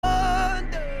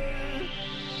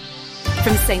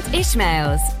From St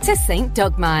Ishmael's to St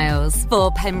Dogmiles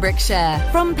for Pembrokeshire.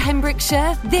 From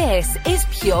Pembrokeshire, this is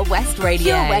Pure West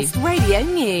Radio. Pure West Radio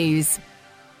News.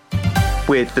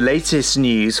 With the latest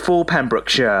news for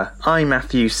Pembrokeshire, I'm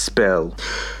Matthew Spill.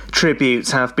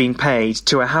 Tributes have been paid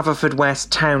to a Haverfordwest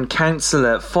town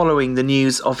councillor following the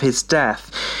news of his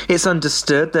death. It's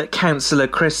understood that Councillor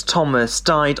Chris Thomas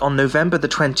died on November the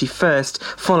 21st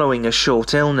following a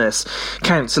short illness.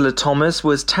 Councillor Thomas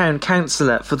was town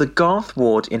councillor for the Garth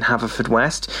ward in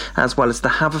Haverfordwest, as well as the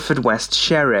Haverfordwest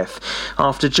Sheriff.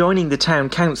 After joining the town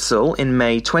council in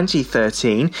May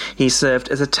 2013, he served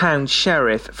as a town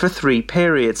sheriff for 3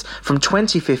 periods from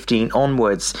 2015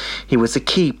 onwards. He was a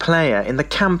key player in the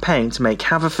campaign to make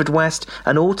Haverfordwest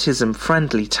an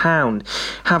autism-friendly town.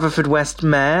 Haverfordwest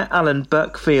Mayor Alan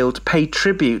Buckfield paid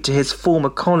tribute to his former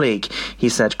colleague. He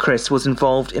said Chris was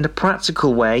involved in a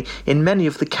practical way in many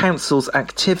of the council's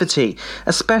activity,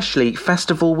 especially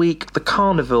Festival Week, the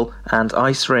Carnival and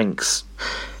ice rinks.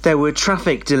 There were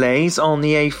traffic delays on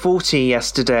the A40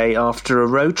 yesterday after a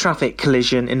road traffic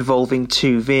collision involving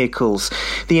 2 vehicles.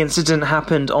 The incident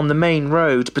happened on the main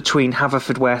road between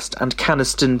Haverfordwest and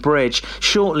Canaston Bridge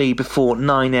shortly before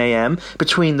 9 a.m.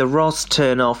 between the Ross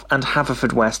turnoff and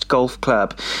Haverfordwest Golf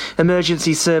Club.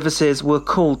 Emergency services were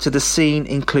called to the scene,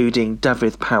 including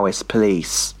Dyfed-Powys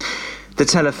Police. The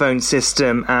telephone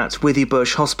system at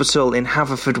Withybush Hospital in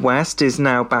Haverfordwest is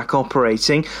now back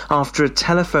operating after a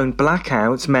telephone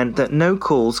blackout meant that no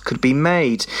calls could be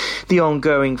made. The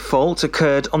ongoing fault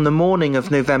occurred on the morning of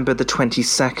November the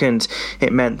 22nd.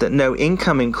 It meant that no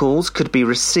incoming calls could be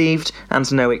received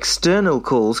and no external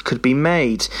calls could be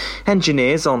made.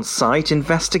 Engineers on site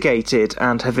investigated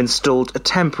and have installed a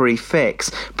temporary fix,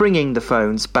 bringing the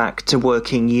phones back to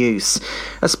working use.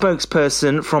 A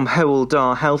spokesperson from Howell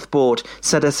Dar Health Board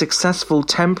said a successful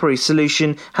temporary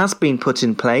solution has been put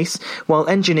in place while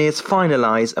engineers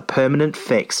finalise a permanent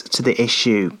fix to the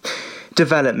issue.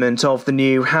 Development of the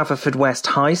new Haverfordwest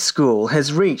High School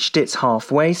has reached its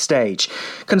halfway stage.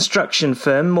 Construction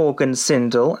firm Morgan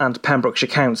Sindall and Pembrokeshire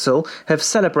Council have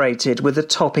celebrated with a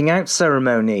topping out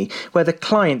ceremony where the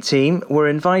client team were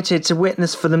invited to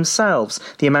witness for themselves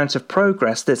the amount of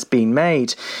progress that's been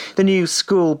made. The new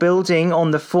school building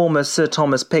on the former Sir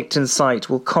Thomas Picton site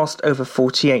will cost over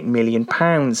 £48 million.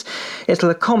 It'll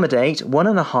accommodate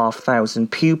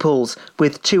 1,500 pupils,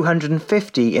 with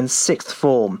 250 in 6th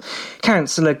form.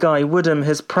 Councillor Guy Woodham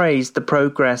has praised the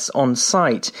progress on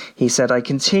site. He said, "I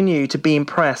continue to be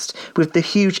impressed with the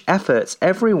huge efforts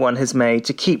everyone has made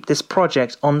to keep this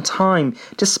project on time,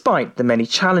 despite the many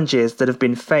challenges that have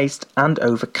been faced and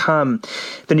overcome."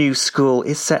 The new school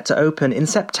is set to open in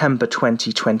September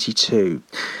 2022.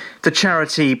 The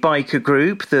charity biker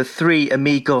group, the Three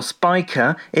Amigos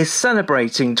Biker, is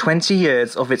celebrating 20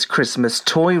 years of its Christmas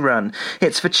toy run.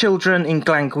 It's for children in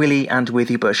Glangwili and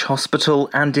Withybush Hospital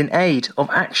and in aid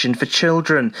of Action for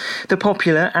Children. The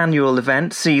popular annual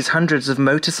event sees hundreds of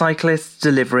motorcyclists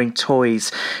delivering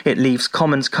toys. It leaves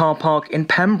Commons Car Park in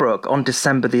Pembroke on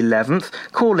December the 11th,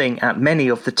 calling at many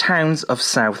of the towns of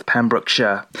South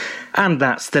Pembrokeshire. And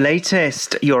that's the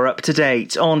latest. You're up to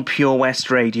date on Pure West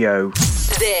Radio.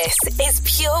 This is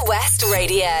Pure West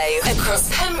Radio.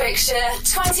 Across Pembrokeshire,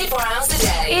 24 hours a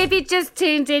day. If you just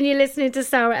tuned in, you're listening to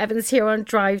Sara Evans here on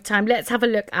Drive Time. Let's have a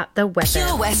look at the weather.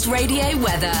 Pure West Radio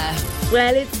weather.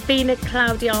 Well, it's been a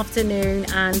cloudy afternoon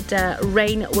and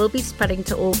rain will be spreading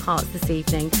to all parts this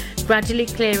evening, gradually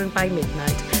clearing by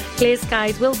midnight. Clear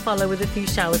skies will follow with a few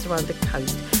showers around the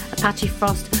coast. A patchy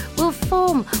frost will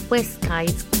form where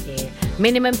skies clear.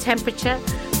 Minimum temperature,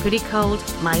 pretty cold,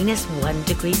 -1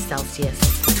 degree Celsius.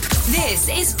 This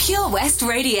is Pure West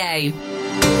Radio.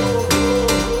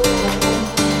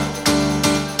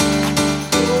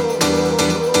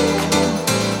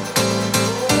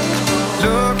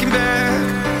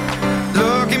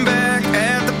 Looking back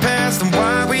at the past and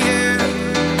why we're here.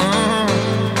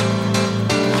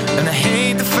 And I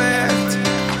hate the fact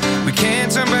we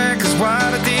can't turn back, 'cause what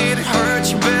I did, it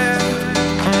hurt you bad.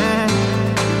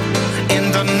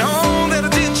 And I know that I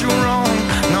did you wrong,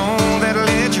 know that I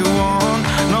led you on,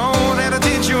 know that I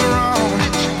did you wrong.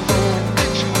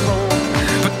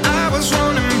 But I was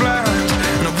running blind,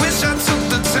 and I wish I took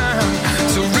the time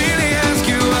to really ask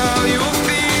you how you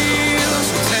feel.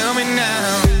 So tell me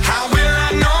now, how will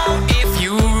I know if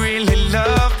you really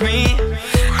love me?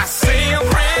 I say a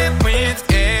prayer with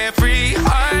every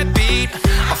heartbeat.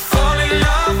 I fall in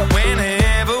love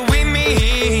whenever we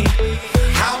meet.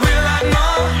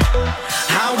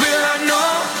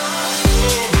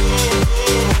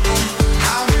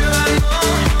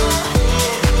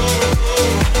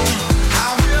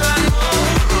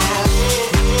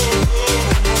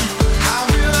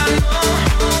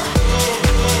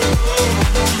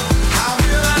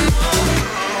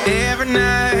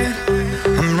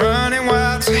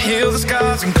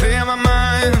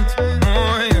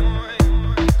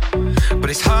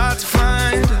 it's hard to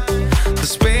find the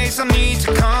space I need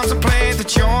to contemplate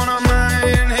that you're not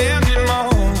mine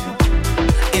anymore.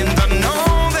 And I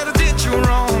know that I did you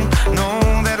wrong, know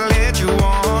that I led you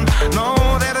on, know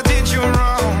that I did you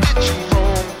wrong,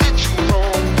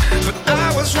 but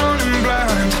I was running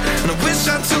blind, and I wish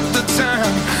I took the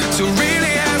time to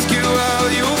really ask you how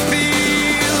you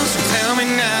feel. So tell me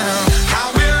now,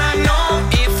 how will I know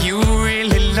if you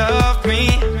really love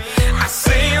me? I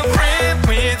say a prayer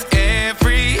with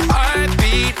every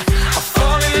heartbeat. I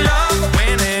fall in love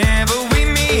whenever we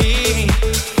meet.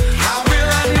 How will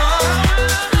I know?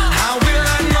 How will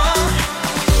I know?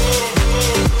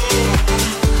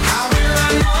 How will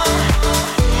I know?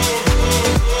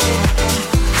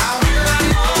 How will I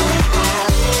know?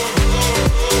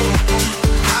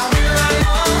 How will I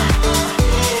know?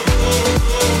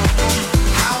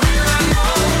 How will I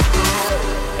know?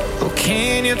 Oh,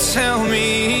 can you tell me?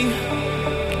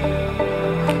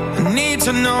 I need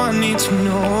to know, I need to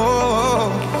know.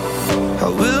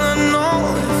 How will I know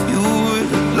if you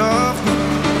really love me?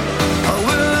 How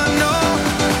will I know?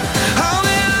 How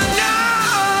will I know?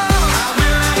 How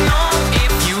will I know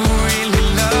if you really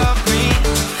love me?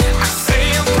 I say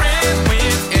a prayer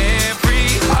with every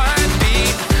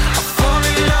heartbeat. I fall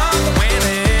in love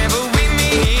whenever we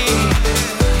meet.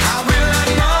 How will I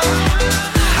know?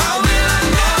 How will I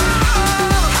know?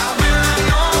 How will I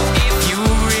know if you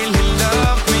really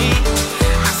love me?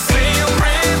 I say a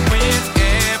prayer with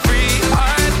every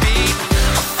heartbeat.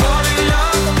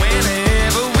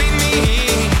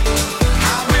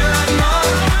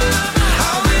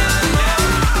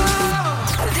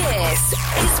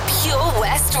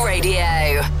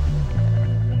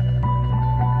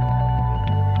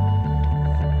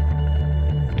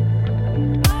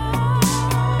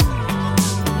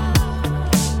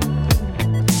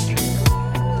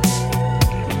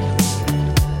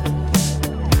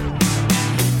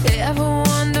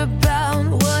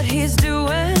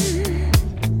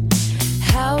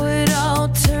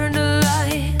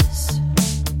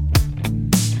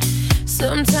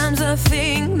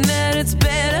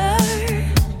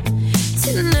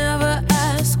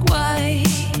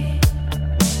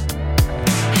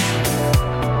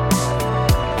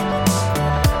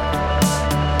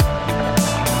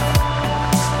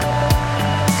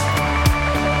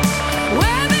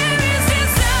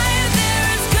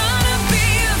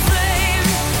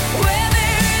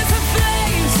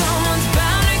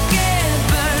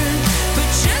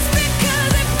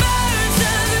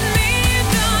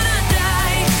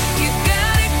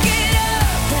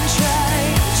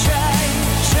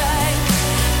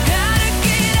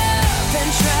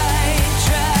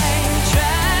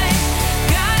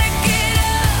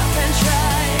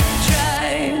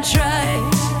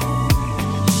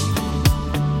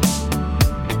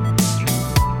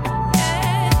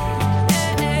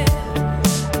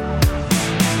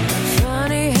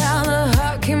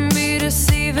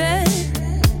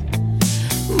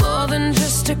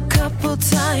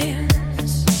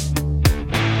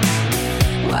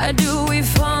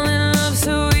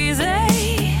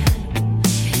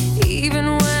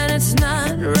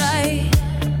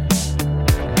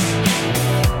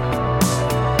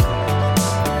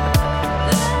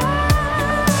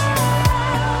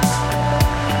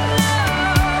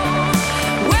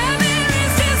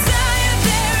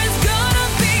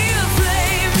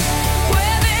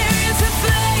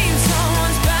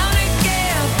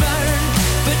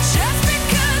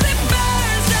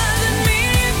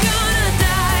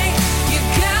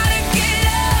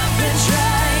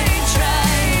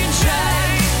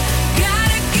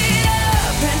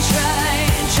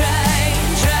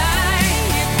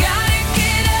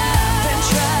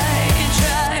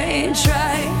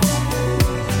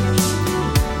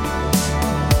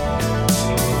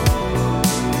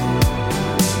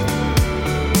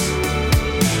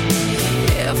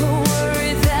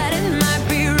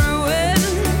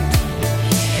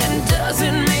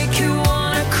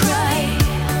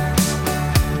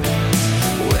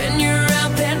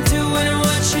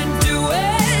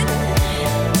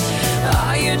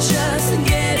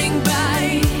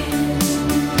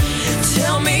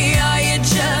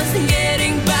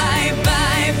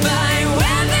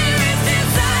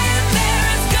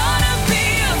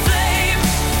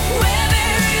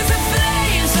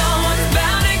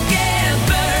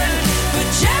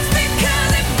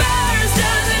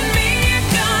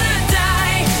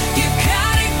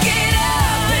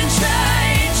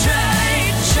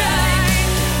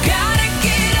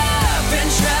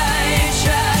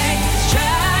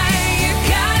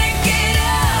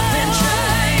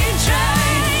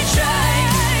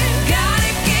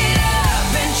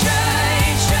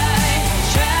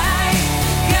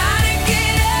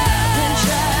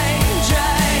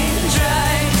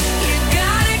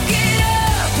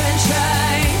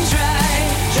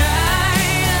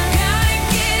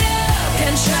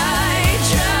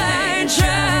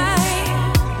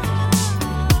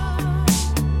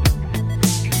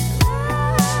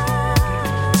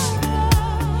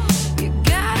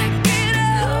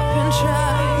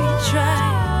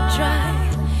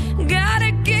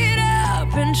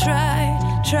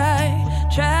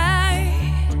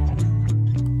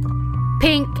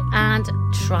 Pink and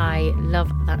Try. Love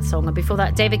that song. And before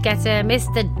that, David Guetta,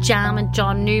 Mr. Jam and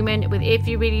John Newman with If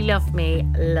You Really Love Me.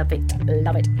 Love it,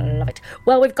 love it, love it.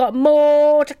 Well, we've got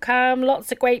more to come.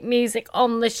 Lots of great music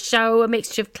on the show. A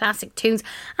mixture of classic tunes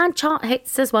and chart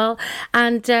hits as well.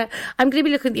 And I'm going to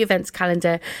be looking at the events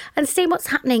calendar and seeing what's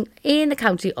happening in the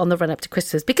county on the run-up to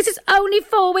Christmas. Because it's only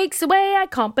 4 weeks away. I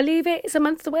can't believe it. It's a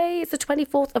month away. It's the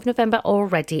 24th of November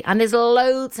already. And there's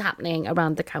loads happening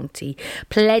around the county.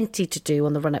 Plenty to do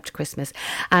on the run-up to Christmas.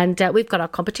 And we've got our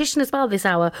competition as well this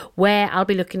hour, where I'll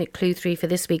be looking at clue 3 for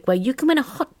this week, where you can win a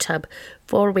hot tub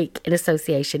for a week in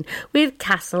association with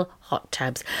Castle Hot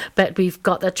Tubs. But we've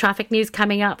got the traffic news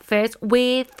coming up first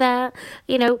with,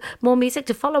 more music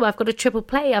to follow. I've got a triple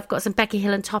play. I've got some Becky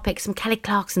Hill and Topic, some Kelly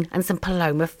Clarkson and some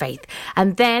Paloma Faith.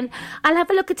 And then I'll have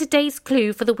a look at today's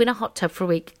clue for the Win a Hot Tub for a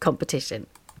Week competition.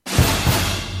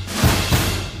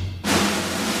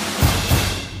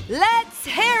 Let's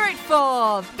hear it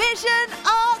for Vision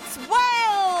Arts Wales!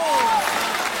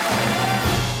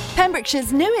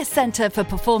 Pembrokeshire's newest centre for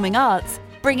performing arts,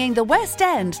 bringing the West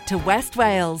End to West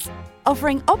Wales,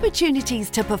 offering opportunities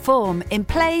to perform in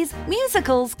plays,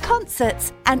 musicals,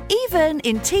 concerts, and even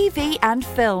in TV and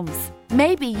films.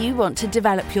 Maybe you want to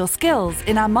develop your skills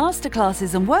in our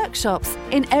masterclasses and workshops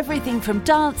in everything from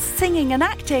dance, singing and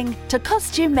acting to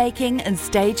costume making and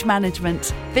stage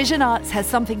management. Vision Arts has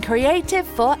something creative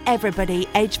for everybody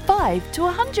aged 5 to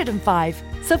 105.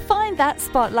 So find that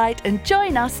spotlight and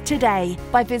join us today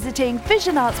by visiting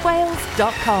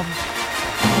visionartswales.com.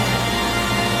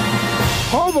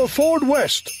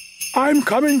 Haverfordwest, I'm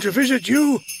coming to visit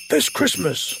you this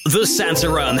Christmas. The Santa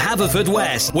Run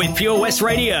Haverfordwest with Pure West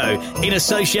Radio in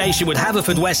association with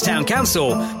Haverfordwest Town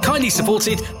Council, kindly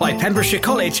supported by Pembrokeshire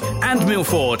College and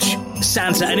Millforge.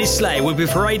 Santa and his sleigh will be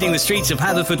parading the streets of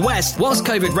Haverfordwest. Whilst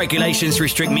COVID regulations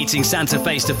restrict meeting Santa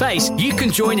face to face, you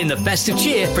can join in the festive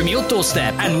cheer from your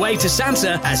doorstep and wave to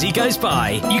Santa as he goes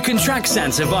by. You can track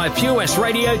Santa via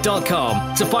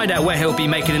purewestradio.com to find out where he'll be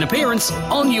making an appearance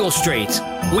on your street.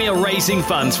 We are raising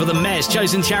funds for the Mayor's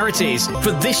chosen charities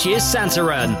for this year's Santa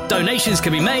Run. Donations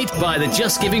can be made via the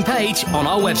Just Giving page on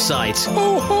our website.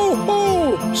 Ho, ho,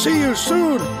 ho! See you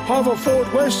soon,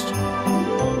 Haverfordwest.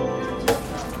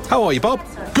 How are you, Bob?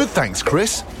 Good, thanks,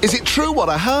 Chris. Is it true what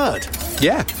I heard?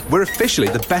 Yeah, we're officially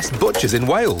the best butchers in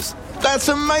Wales. That's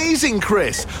amazing,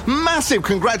 Chris. Massive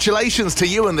congratulations to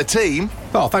you and the team.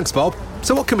 Oh, thanks, Bob.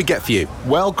 So what can we get for you?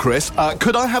 Well, Chris,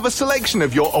 could I have a selection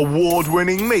of your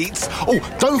award-winning meats? Oh,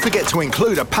 don't forget to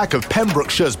include a pack of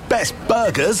Pembrokeshire's best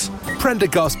burgers.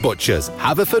 Prendergast Butchers,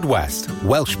 Haverfordwest,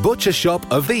 Welsh Butcher Shop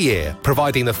of the Year,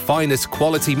 providing the finest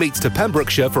quality meats to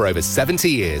Pembrokeshire for over 70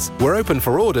 years. We're open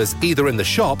for orders either in the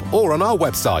shop or on our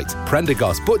website,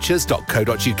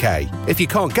 prendergastbutchers.co.uk. If you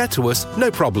can't get to us,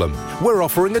 no problem. We're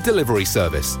offering a delivery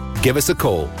service. Give us a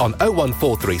call on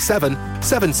 01437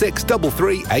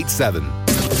 763387.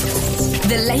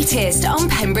 The latest on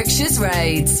Pembrokeshire's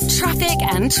roads, traffic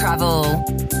and travel.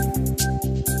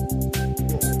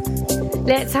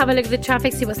 Let's have a look at the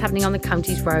traffic, see what's happening on the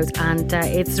county's roads. And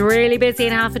it's really busy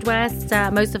in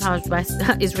Haverfordwest. Most of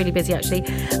Haverfordwest is really busy, actually,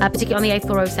 particularly on the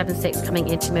A4076 coming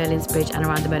into Merlin's Bridge and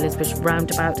around the Merlin's Bridge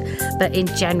roundabout. But in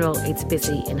general, it's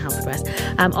busy in Haverfordwest.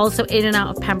 Also in and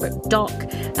out of Pembroke Dock,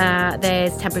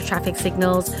 there's temporary traffic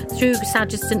signals through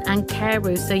Sageston and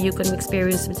Carew, so you can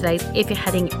experience some delays if you're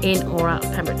heading in or out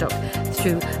of Pembroke Dock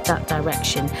through that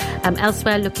direction.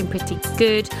 Elsewhere, looking pretty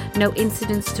good. No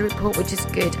incidents to report, which is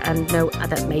good, and no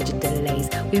other major delays.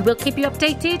 We will keep you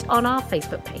updated on our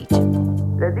Facebook page.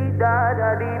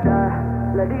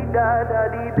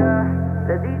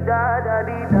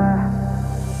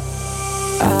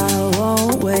 I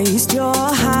won't waste your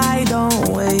high, don't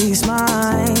waste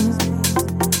mine.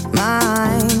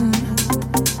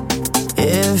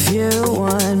 If you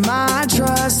want my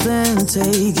trust, then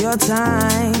take your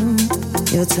time.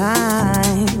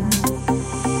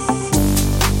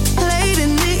 Late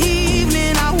in the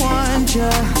evening, I want you.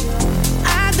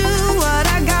 I do what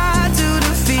I got to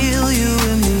feel you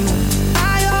and me.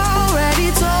 I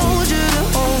already told you to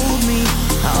hold me.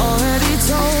 I already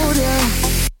told you.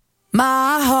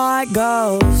 My heart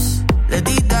goes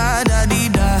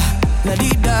la-dee-da-da-dee-da,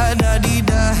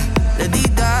 la-dee-da-da-dee-da,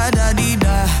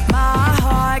 la-dee-da-da-dee-da. My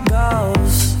heart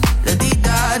goes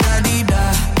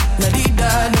la-dee-da-da-dee-da,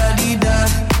 la-dee-da-da-dee-da,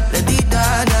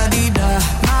 la-dee-da-da-dee-da.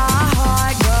 My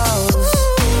heart goes.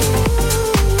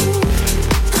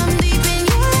 I'm deep in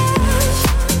your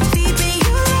love, deep in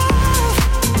your love.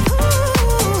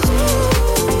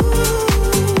 Ooh.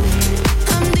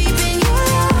 I'm deep in your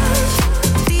love,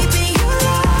 deep in your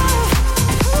love.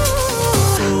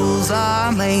 Ooh. Rules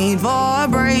are made for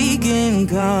breaking,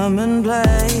 come and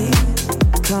play.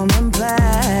 come and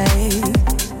play.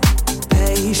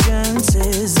 Patience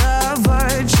is a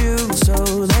virtue,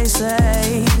 so they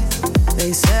say,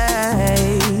 they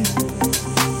say.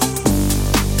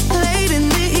 Late in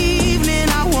the evening,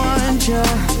 I want you.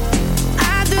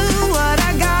 I do what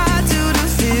I got to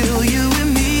feel you in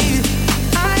me.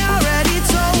 I already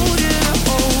told you to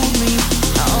hold me.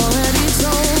 I already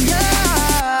told you.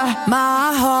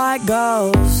 My heart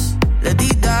goes la di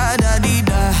da da di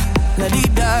da, la di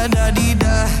da da di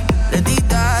da, la di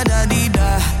da da di da.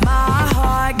 My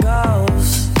heart goes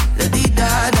la di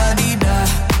da da di da,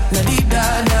 la di da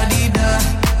da di da,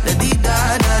 la di da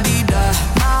da di da.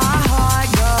 My heart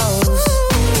goes.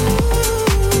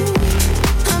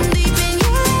 I'm deep in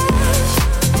your love,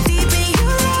 deep in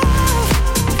your love.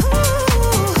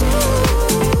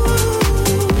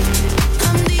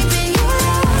 I'm deep in your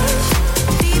love,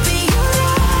 deep in your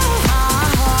love. My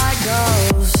heart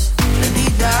goes la di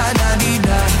da da di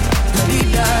da, la di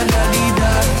da da di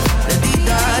da, la di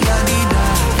da da di da.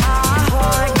 My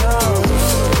heart goes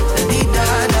la di da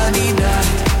da di da,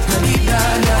 la di da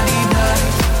da di da,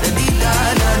 la di da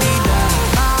da di da.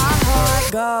 My heart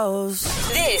goes.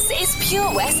 This is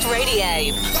Pure West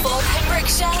Radio for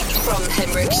Pembrokeshire from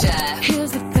Pembrokeshire.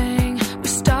 Here's the thing, we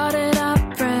started out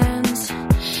friends.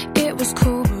 It was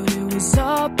cool, but it was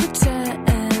all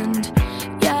pretend.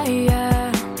 Yeah,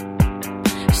 yeah.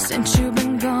 Since you've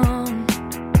been gone,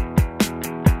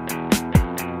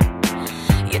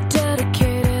 you're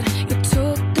dedicated, you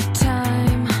took the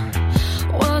time.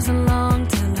 Wasn't long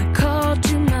till I called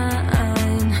you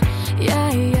mine.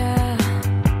 Yeah, yeah.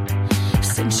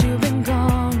 Since you've been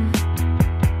gone,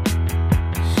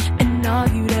 and all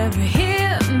you'd ever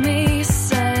hear me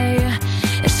say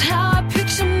is how I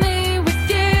picture me with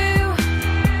you.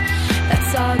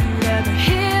 That's all you'd ever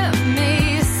hear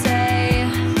me say.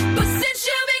 But since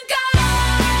you've been gone,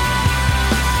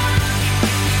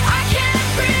 I can't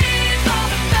breathe for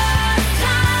the first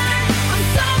time. I'm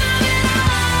so moving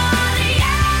on,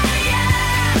 yeah, yeah.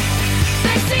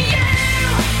 Thanks to you,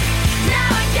 now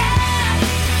I get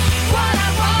what I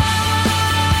want.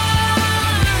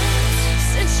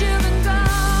 Since you've been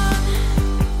gone,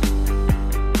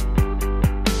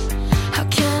 how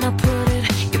can I put it?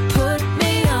 You put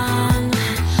me on.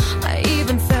 I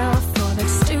even fell for that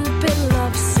stupid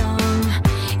love song.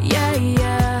 Yeah,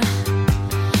 yeah.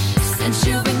 Since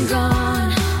you've been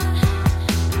gone,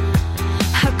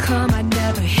 how come I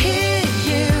never hear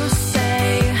you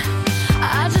say,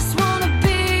 I just wanna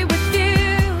be with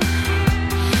you?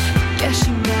 Guess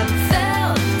you never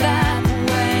felt that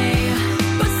way.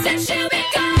 But since you've been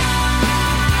gone,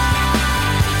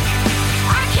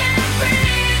 I can't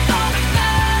breathe for the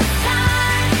first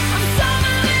time. I'm so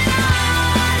moving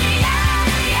on, yeah,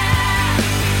 yeah.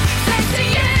 Thanks to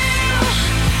you,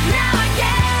 now I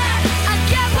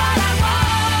get what I want.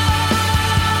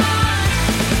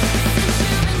 Since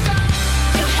you've been gone,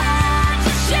 you had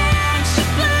to change, you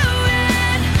blew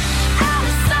it. Out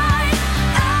of sight,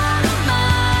 out of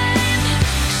mind.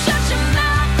 Shut your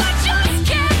mouth, I just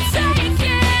can't take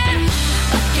it.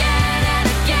 Again and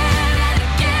again and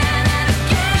again and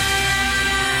again.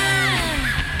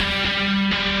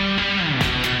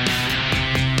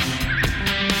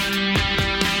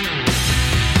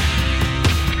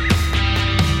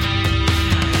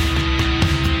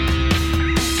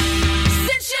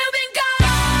 Since you've been gone,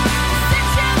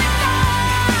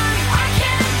 I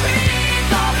can't breathe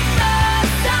for the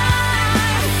first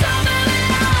time. So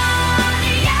moving on,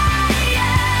 yeah,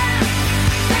 yeah.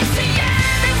 Thanks to you,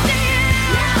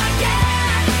 now I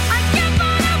get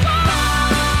what I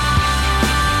want.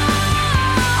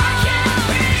 I can't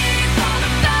breathe for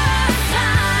the first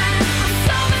time. I'm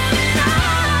so moving on,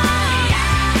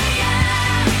 yeah, yeah.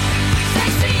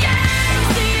 Thanks to you,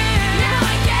 now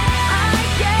I get.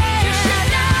 You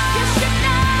should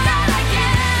know that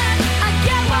I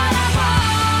get what I want.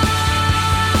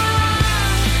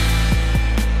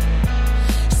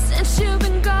 Since you've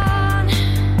been gone,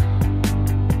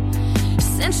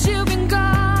 since you've been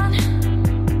gone,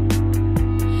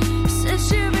 since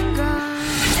you've been gone.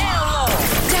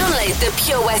 Download the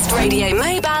Pure West Radio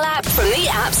mobile app from the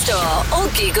App Store or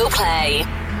Google Play.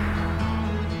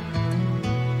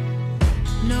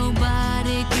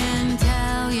 Nobody can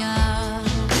tell ya.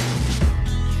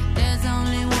 There's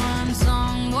only one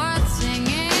song worth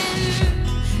singing.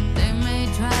 They may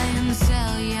try and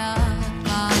sell ya,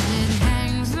 'cause it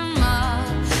hangs them up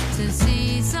to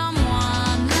see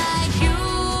someone like you.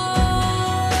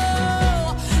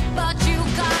 But you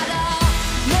gotta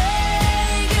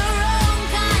make your own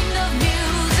kind of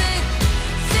music,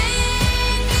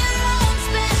 sing your own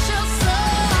special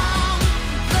song.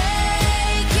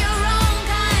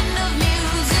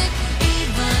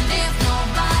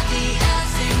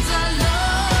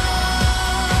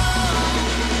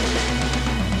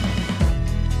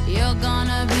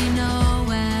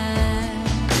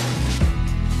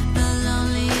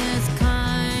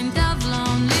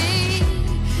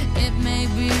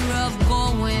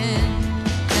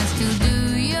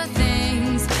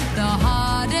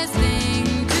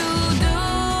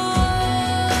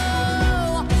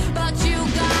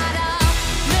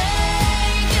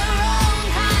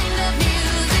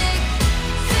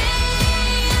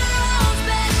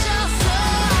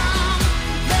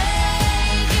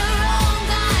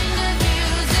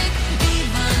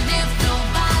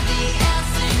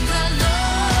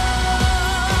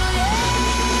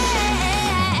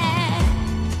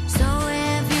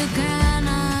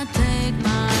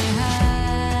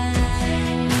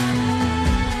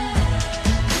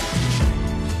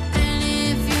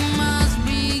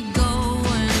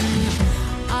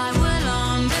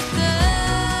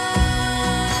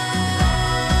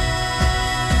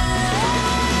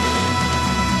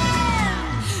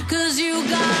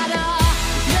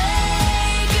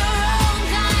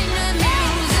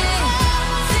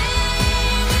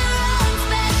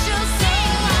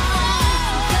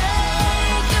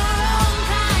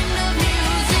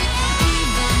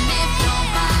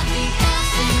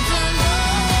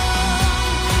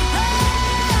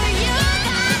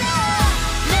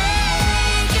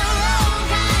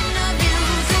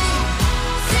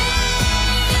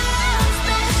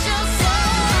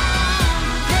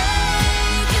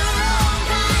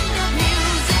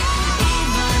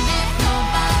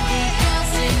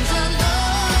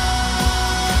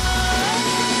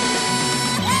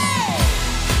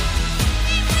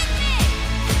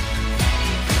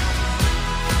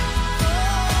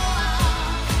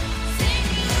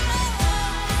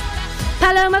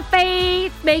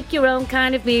 Right, make your own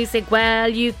kind of music. Well,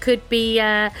 you could be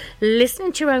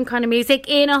listening to your own kind of music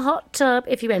in a hot tub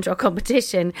if you enter a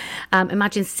competition.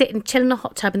 Imagine sitting, chilling in a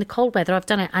hot tub in the cold weather. I've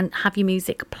done it, and have your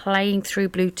music playing through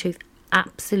Bluetooth.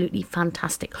 Absolutely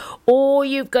fantastic. All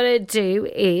you've got to do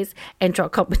is enter a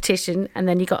competition, and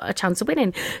then you got a chance of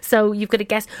winning. So you've got to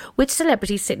guess which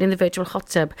celebrity is sitting in the virtual hot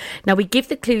tub. Now, we give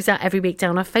the clues out every week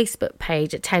down our Facebook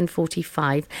page at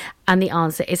 10:45, and the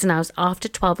answer is announced after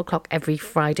 12 o'clock every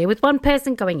Friday, with one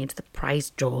person going into the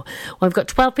prize draw. Well, we've got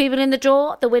 12 people in the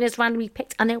draw. The winner's randomly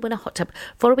picked, and they'll win a hot tub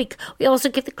for a week. We also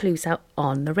give the clues out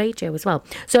on the radio as well.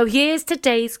 So here's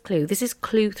today's clue. This is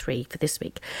clue 3 for this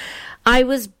week. I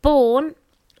was born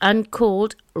and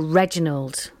called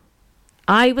Reginald.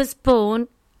 I was born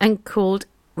and called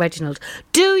Reginald.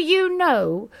 Do you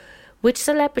know which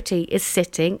celebrity is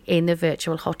sitting in the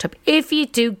virtual hot tub? If you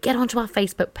do, get onto our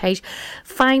Facebook page,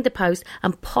 find the post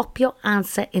and pop your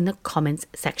answer in the comments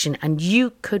section, and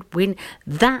you could win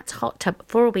that hot tub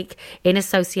for a week in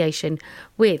association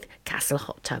with Castle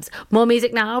Hot Tubs. More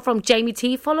music now from Jamie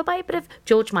T, followed by a bit of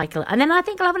George Michael, and then I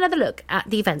think I'll have another look at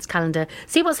the events calendar,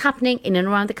 see what's happening in and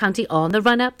around the county on the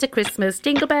run up to Christmas.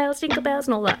 Jingle bells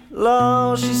and all that.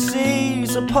 Love she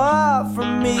sees apart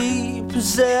from me,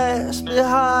 possessed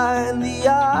behind the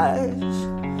eyes.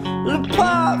 But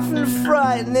apart from the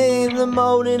frightening, the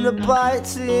moaning, the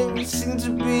biting, seems to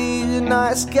be the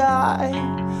nice guy.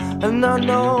 And I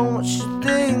know what she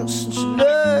thinks, and she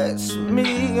looks at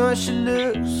me, and she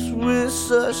looks with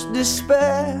such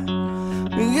despair.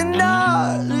 You're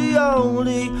not the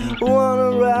only one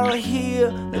around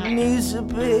here that needs a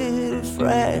bit of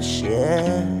fresh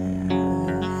air.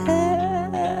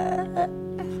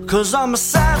 'Cause I'm a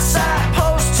sad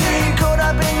post-teen, caught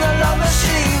up in the love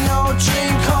machine. No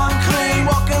dream come clean,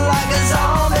 walking like a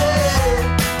zombie.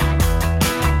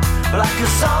 Like a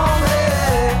zombie.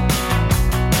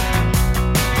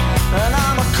 And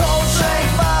I'm a cold train,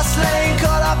 fast lane,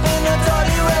 caught up in the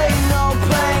dirty rain. No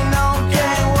plane, no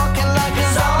game, walking like a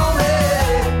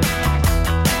zombie.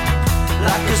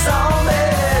 Like a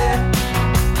zombie.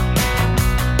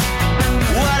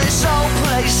 Well, this whole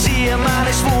place here, man,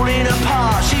 it's falling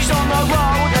apart. She's on the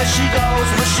road that she goes,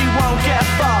 but she won't get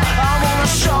far. I'm on a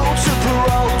show to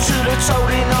parole, to the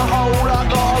toad in the hole. I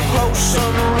got a gross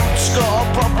on the roots, got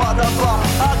a pop at the bar.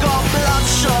 I got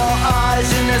bloodshot eyes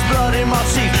and there's blood in my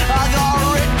teeth. I got a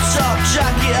ripped up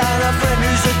jacket and a friend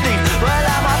who's a thief. Well,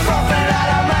 I'm a prophet out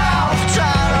of mouth,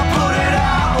 trying to put it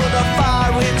out. But the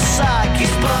fire inside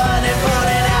keeps burning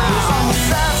out. 'Cause I'm a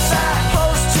sad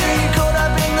post-teen, caught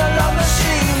up in the love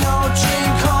machine. No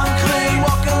dream come clean,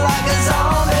 walking like a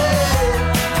zombie.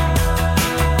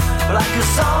 Like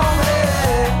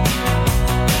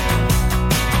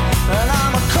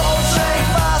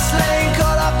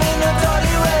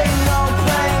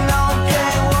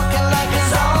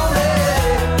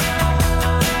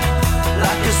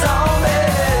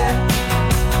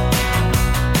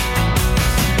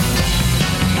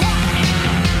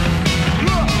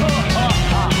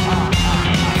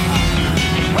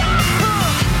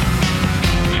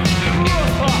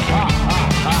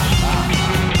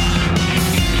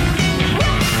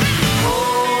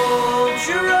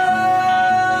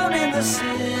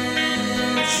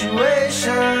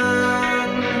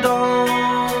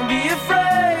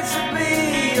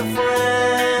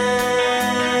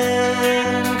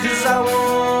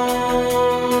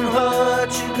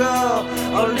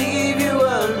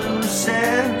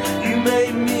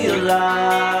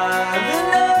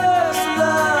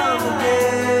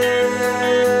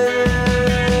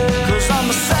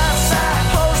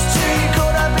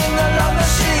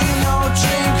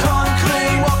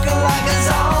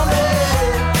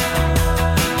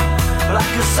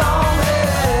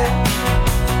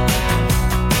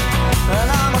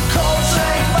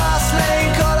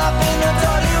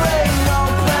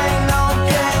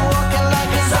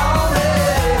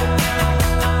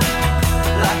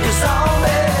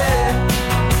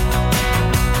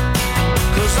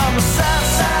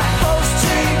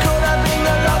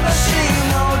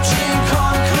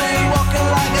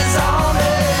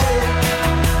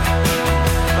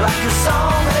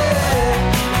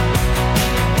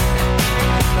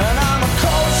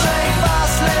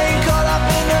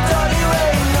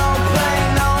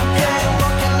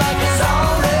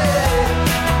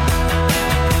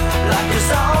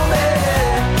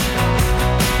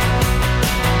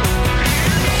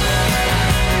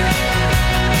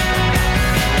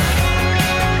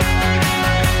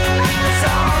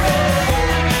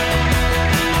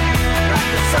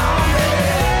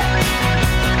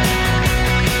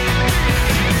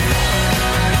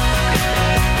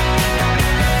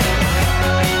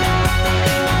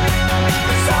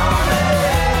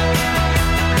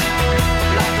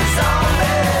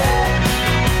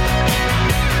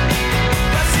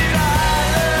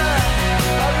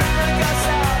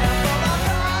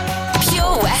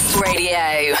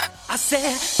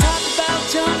said, talk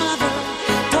about your mother,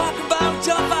 talk about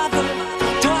your father,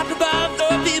 talk about the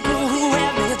people who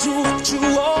have made you what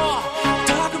you are.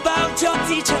 Talk about your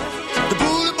teacher, the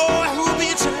bully boy who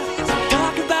beat you.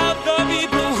 Talk about the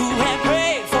people who have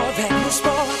prayed for that new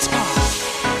sports car.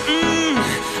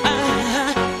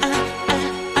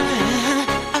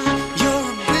 You're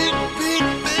a big, big,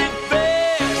 big,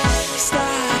 big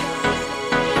star.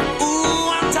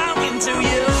 Ooh, I'm talking to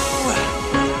you.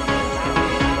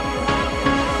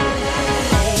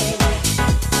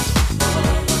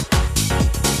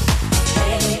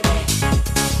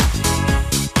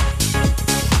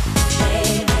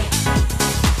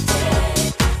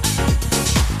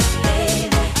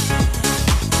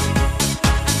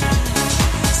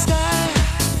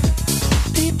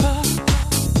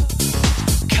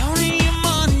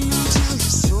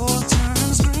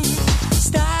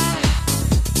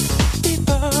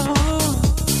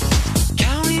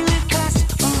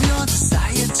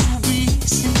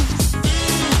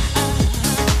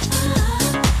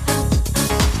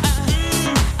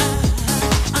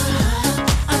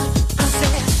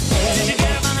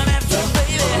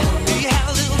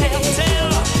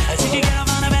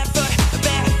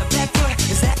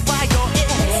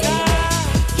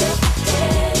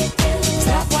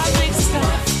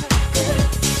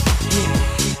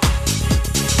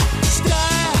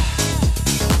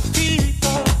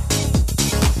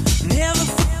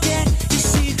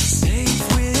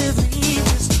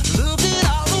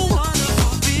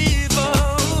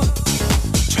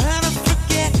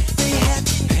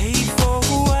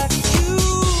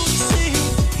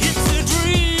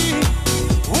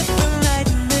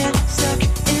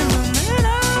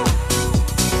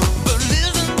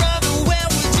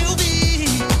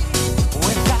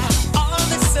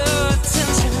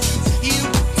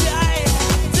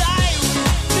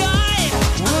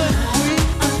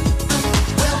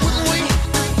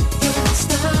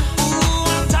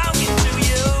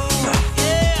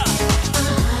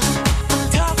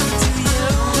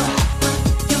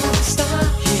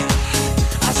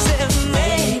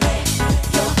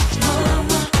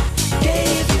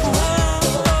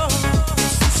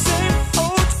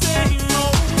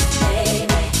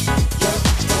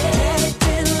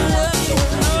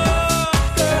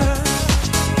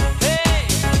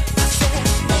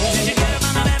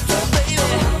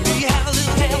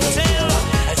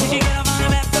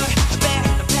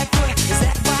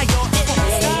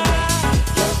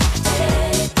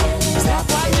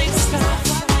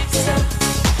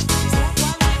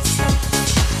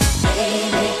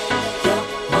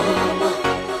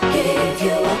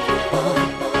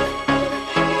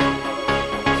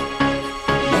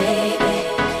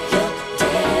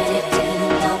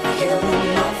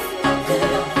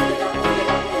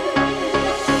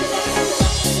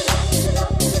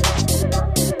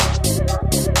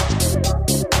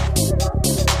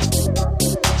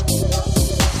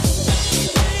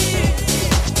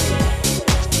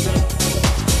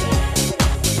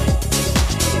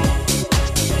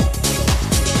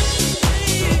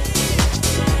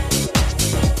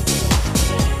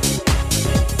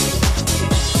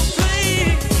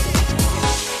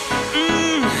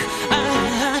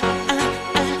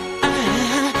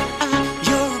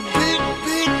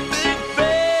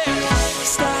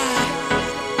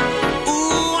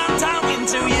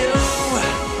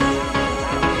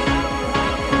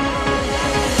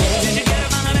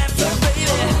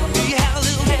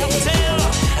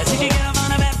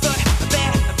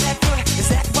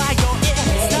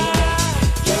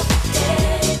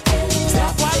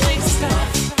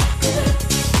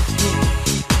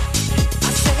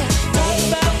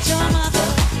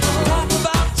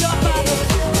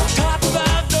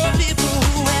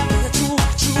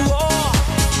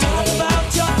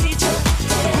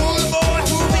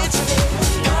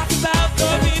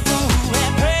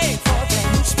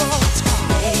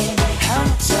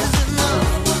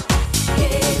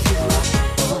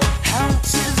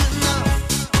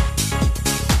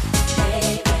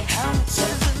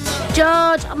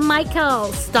 George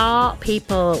Michael, Star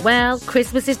People. Well,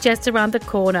 Christmas is just around the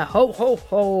corner. Ho, ho,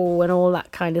 ho, and all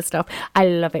that kind of stuff. I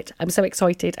love it. I'm so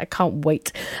excited. I can't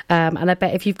wait. And I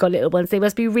bet if you've got little ones, they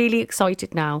must be really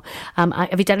excited now.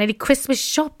 Have you done any Christmas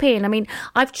shopping? I mean,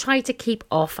 I've tried to keep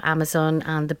off Amazon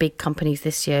and the big companies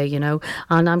this year, you know,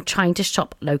 and I'm trying to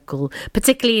shop local,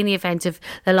 particularly in the event of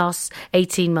the last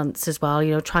 18 months as well,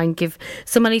 you know, try and give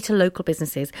some money to local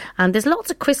businesses. And there's lots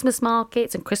of Christmas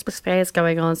markets and Christmas fairs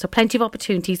going on, so plenty of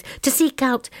opportunities to seek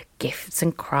out gifts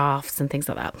and crafts and things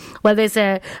like that. Well, there's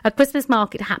a Christmas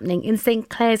market happening in St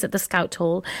Clair's at the Scout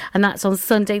Hall, and that's on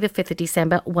Sunday the 5th of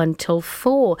December, 1 till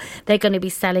 4. They're going to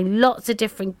be selling lots of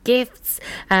different gifts,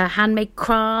 handmade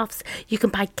crafts. You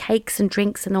can buy cakes and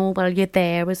drinks and all while you're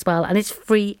there as well, and it's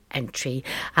free entry.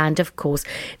 And of course,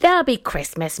 there'll be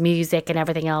Christmas music and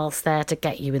everything else there to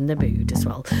get you in the mood as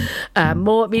well.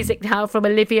 More music now from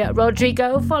Olivia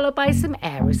Rodrigo, followed by some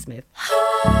Aerosmith.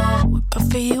 But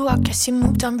for you, I guess you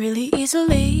moved on really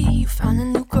easily. You found a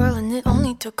new girl and it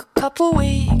only took a couple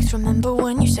weeks. Remember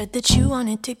when you said that you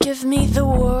wanted to give me the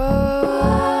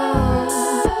world?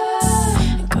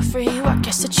 And good for you, I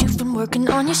guess that you've been working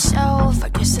on yourself. I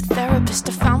guess the therapist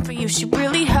I found for you, she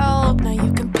really helped. Now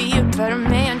you can be a better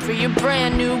man for your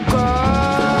brand new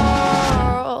girl.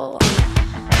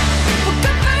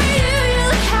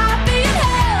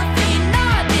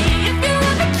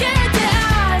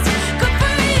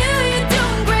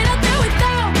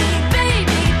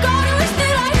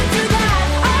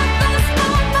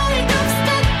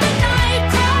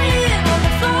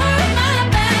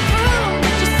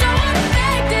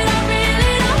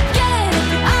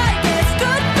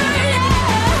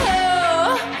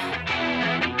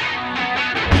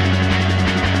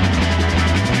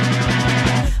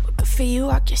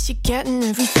 I guess you're getting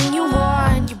everything you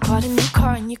want. You bought a new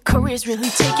car and your career's really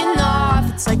taking off.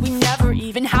 It's like we never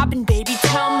even happened, baby.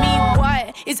 Tell me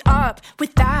what is up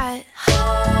with that.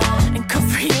 And good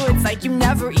for you, it's like you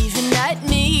never even met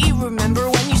me. Remember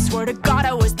when you swore to God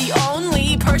I was the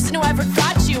only person who ever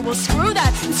got you? Well, screw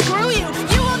that and screw you.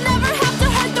 You will never have to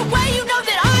hurt the way you know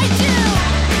that I do.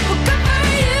 Well, good for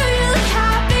you, you look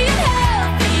happy and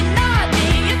healthy. Not me,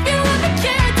 if you ever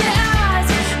cared to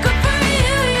ask. Good for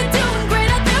you, you're doing great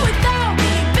out there without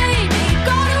me, baby.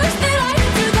 God, I wish that I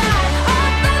could do that.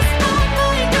 I've lost my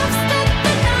mind, I've spent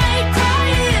the night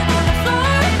crying on the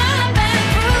floor of my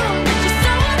bedroom. But you're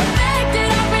so unaffected,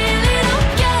 I really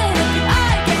don't get it. But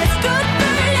I guess good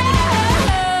for you.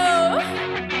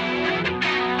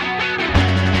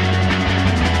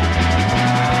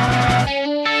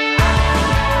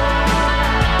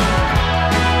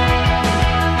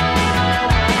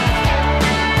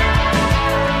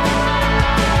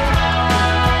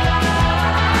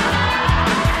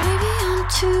 Maybe I'm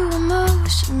too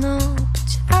emotional, but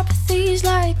your apathy's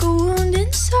like a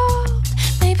wounded soul.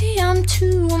 Maybe I'm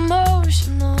too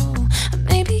emotional, or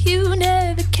maybe you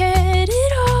never cared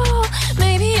at all.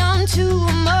 Maybe I'm too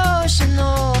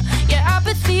emotional, your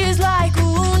apathy is like a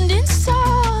wounded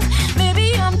soul.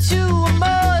 Maybe I'm too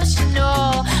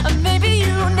emotional, or maybe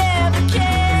you never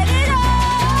cared at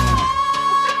all.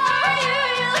 For you,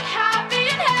 you look happy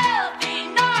and healthy,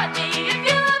 not me, if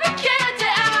you ever cared to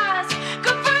ask.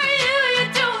 Good for you,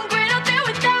 you're doing great out there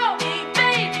without me,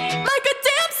 baby. Like a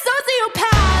damn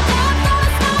sociopath, I've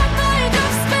lost my mind,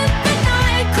 I've spent the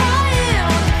night crying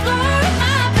on the floor of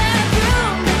my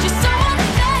bedroom. But you're so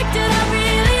unaffected, I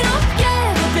really don't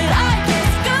get it, but I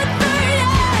guess good for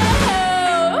you.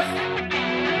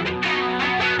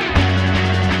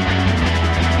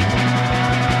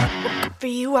 Good for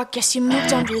you, I guess you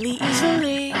moved on really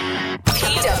easily.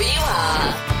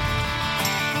 PWR.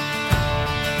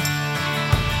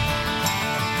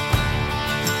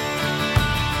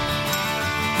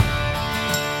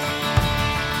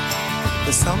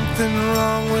 There's something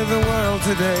wrong with the world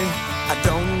today. I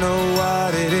don't know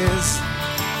what it is.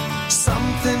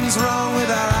 Something's wrong with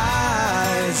our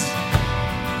eyes.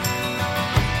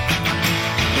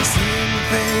 We're seeing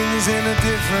things in a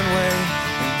different way,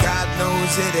 and God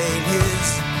knows it ain't his.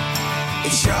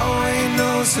 It sure ain't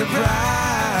no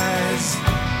surprise.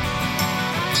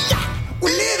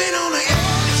 We're living on the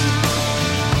edge.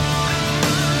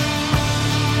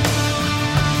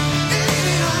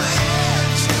 Living on the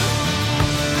edge.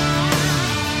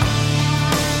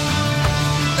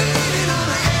 Living on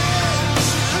the edge.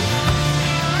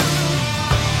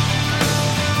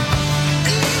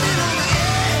 Living on the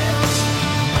edge.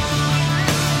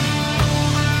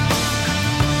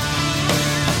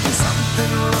 There's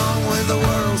something wrong with the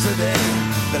world today.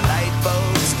 The light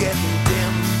bulb's getting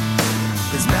dim.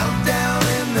 There's meltdown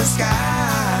in the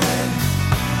sky.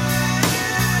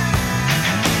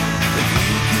 If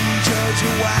you can judge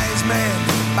a wise man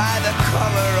by the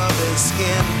color of his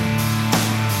skin,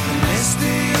 then mister,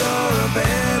 you're a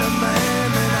better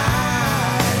man than I.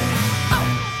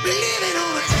 Living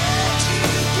on the edge, you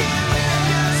can't let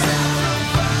yourself on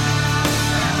fire.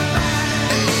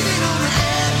 Living on the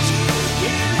edge, you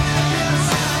can't let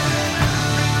yourself on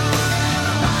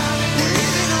fire.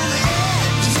 Living on the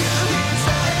edge, you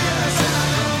can't let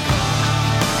yourself on fire.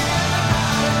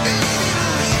 Living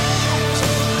on the edge.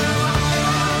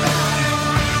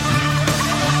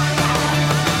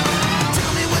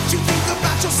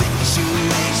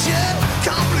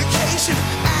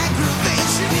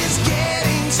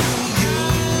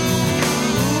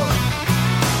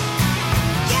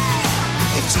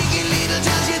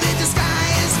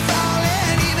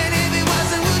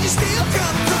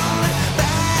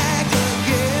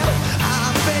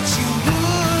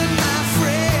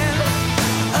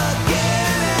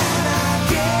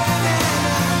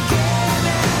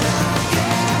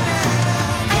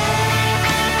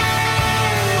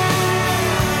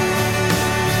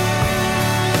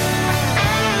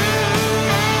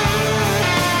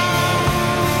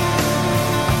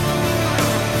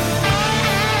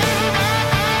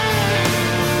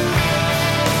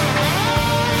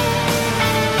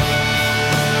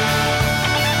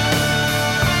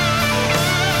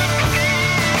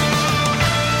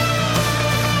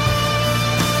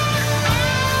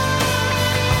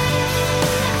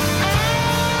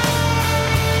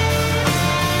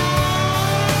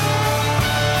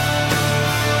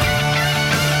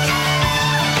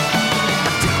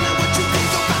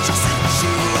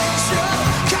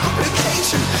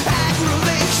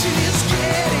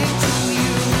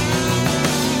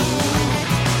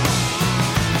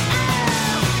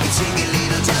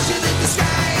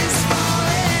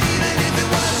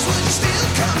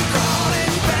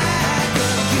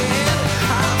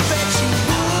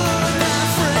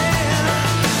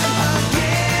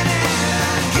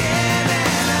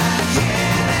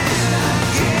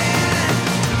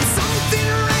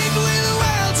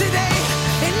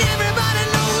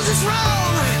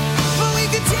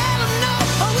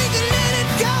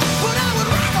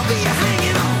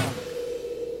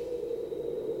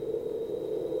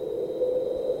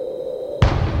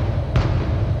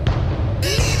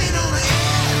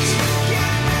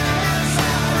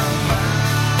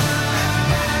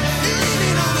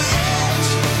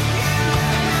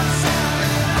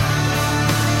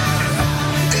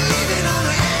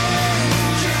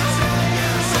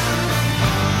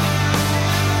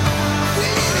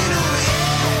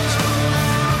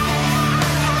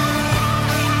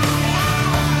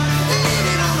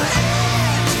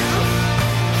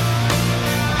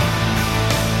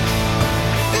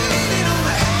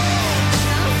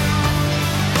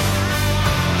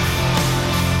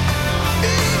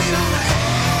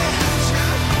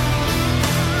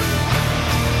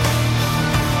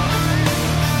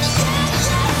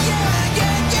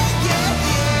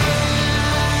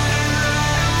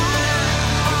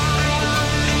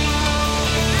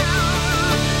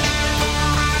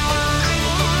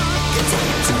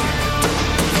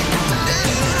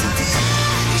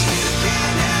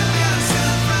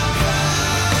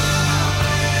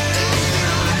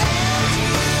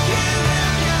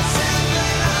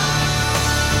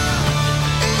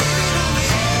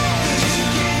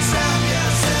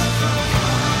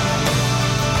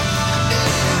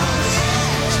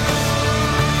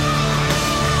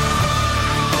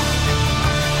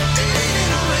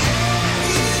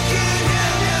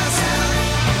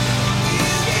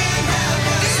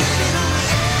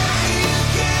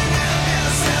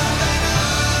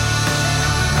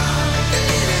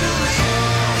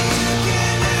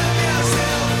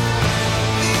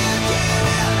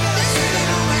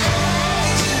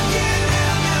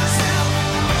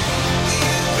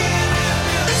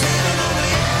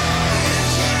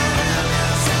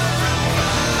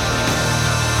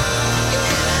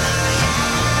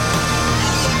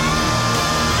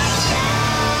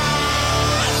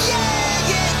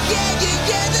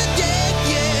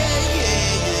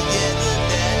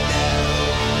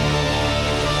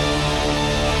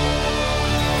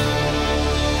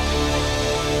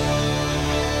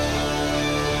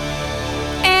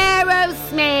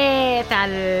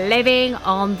 Living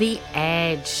on the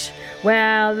Edge.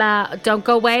 Well, don't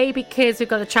go away because we've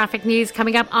got the traffic news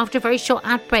coming up after a very short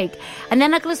ad break. And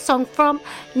then I got a song from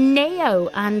Neo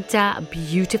and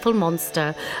Beautiful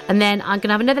Monster. And then I'm going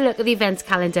to have another look at the events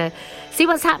calendar, see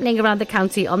what's happening around the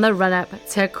county on the run-up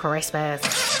to Christmas.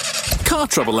 Car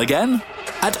trouble again?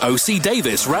 At OC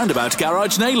Davis Roundabout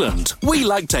Garage Neyland, we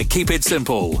like to keep it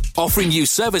simple, offering you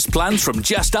service plans from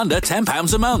just under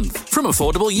 £10 a month. From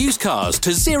affordable used cars to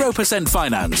 0%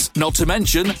 finance, not to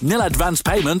mention nil advance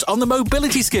payment on the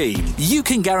mobility scheme. You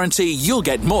can guarantee you'll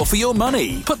get more for your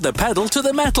money. Put the pedal to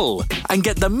the metal and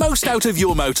get the most out of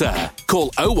your motor.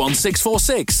 Call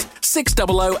 01646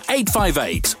 600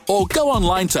 858 or go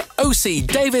online to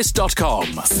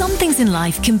ocdavis.com. Some things in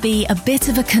life can be a bit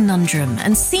of a conundrum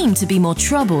and seem to be more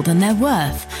trouble than they're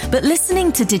worth. But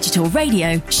listening to digital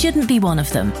radio shouldn't be one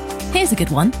of them. Here's a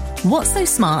good one. What's so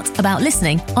smart about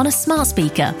listening on a smart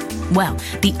speaker? Well,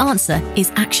 the answer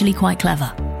is actually quite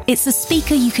clever. It's a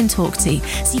speaker you can talk to,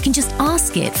 so you can just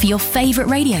ask it for your favourite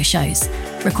radio shows.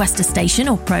 Request a station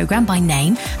or programme by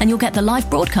name and you'll get the live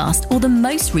broadcast or the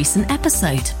most recent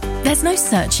episode. There's no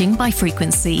searching by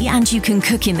frequency and you can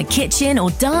cook in the kitchen or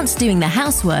dance doing the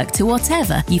housework to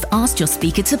whatever you've asked your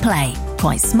speaker to play.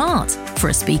 Quite smart for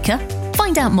a speaker.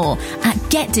 Find out more at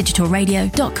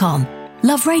getdigitalradio.com.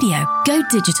 Love radio. Go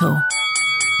digital.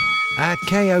 At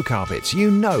KO Carpets,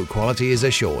 you know quality is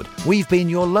assured. We've been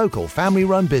your local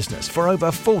family-run business for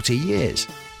over 40 years.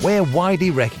 We're widely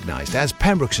recognised as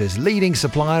Pembroke's leading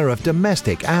supplier of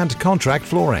domestic and contract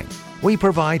flooring. We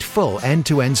provide full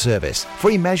end-to-end service,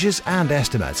 free measures and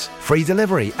estimates, free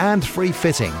delivery and free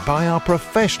fitting by our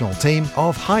professional team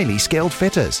of highly skilled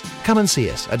fitters. Come and see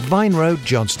us at Vine Road,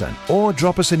 Johnston, or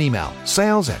drop us an email,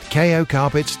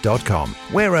 sales@kocarpets.com.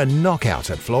 We're a knockout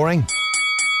at flooring.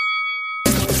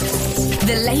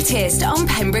 The latest on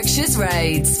Pembrokeshire's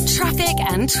roads, traffic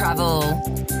and travel.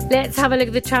 Let's have a look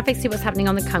at the traffic, see what's happening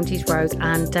on the county's roads.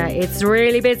 And it's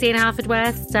really busy in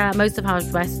Haverfordwest. Most of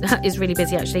Haverfordwest is really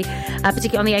busy, actually,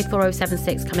 particularly on the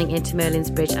A4076 coming into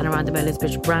Merlin's Bridge and around the Merlin's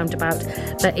Bridge roundabout.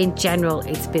 But in general,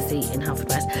 it's busy in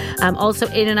Haverfordwest. Also,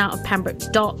 in and out of Pembroke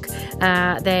Dock,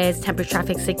 there's temporary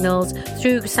traffic signals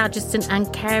through Sageston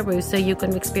and Carew. So you're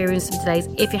going to experience some delays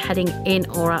if you're heading in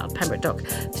or out of Pembroke Dock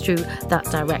through that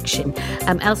direction.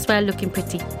 Elsewhere, looking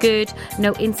pretty good.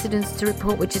 No incidents to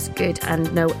report, which is good, and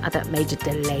no other major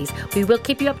delays. We will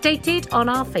keep you updated on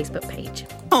our Facebook page.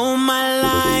 All my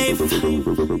life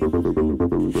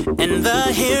and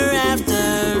the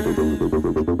hereafter,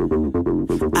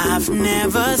 I've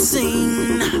never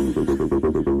seen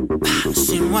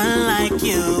one like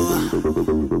you.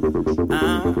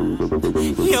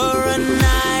 You're a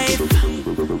knife,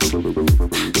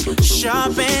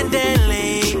 sharp and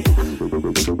deadly,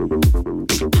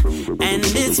 and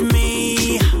it's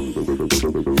me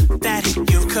that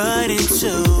you cut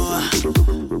into.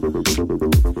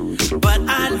 But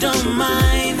I don't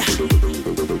mind.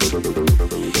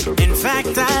 In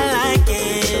fact, I like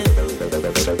it.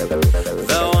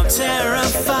 Though I'm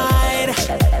terrified,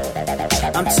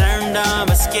 I'm turned on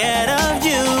but scared of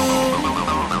you.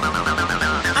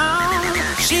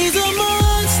 She's a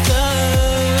monster,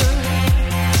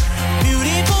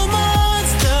 beautiful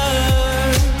monster,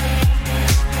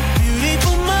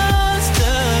 beautiful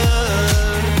monster.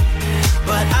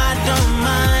 But I don't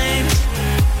mind.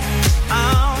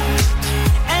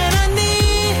 And I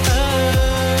need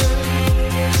her.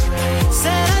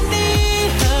 Said I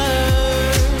need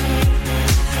her.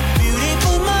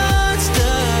 Beautiful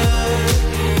monster.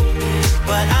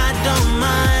 But I don't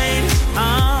mind.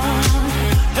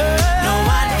 No, I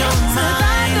don't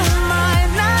mind.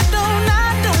 I don't mind.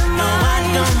 No, I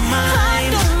don't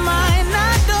mind. I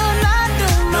don't mind.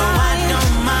 No, I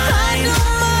don't mind. I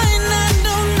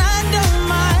don't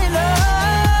mind.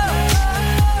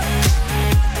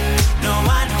 No,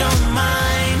 I don't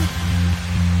mind.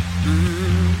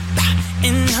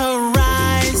 In her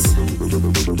eyes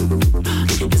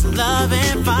is love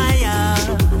and fire,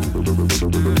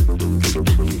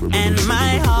 and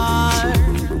my heart,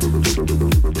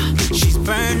 she's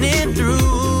burning through.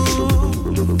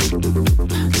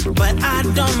 But I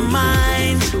don't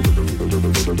mind.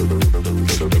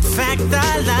 In fact,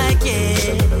 I like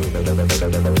it.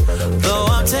 Though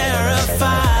I'm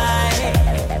terrified,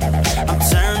 I'm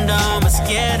turned on but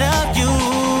scared of you.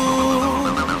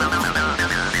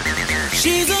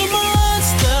 She's a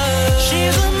monster.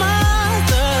 She's a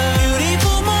monster.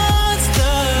 Beautiful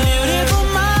monster. Beautiful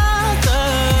monster.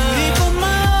 Beautiful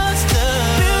monster.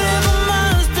 Beautiful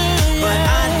monster. But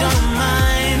I don't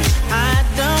mind. I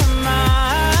don't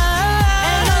mind.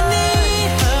 And I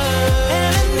need her.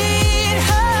 And I need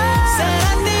her. Said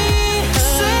I need her.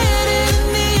 Said it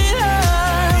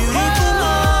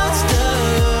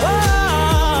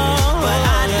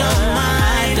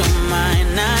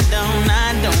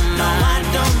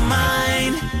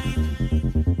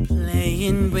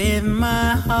playing with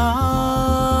my heart.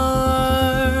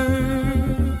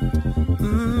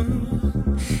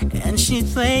 And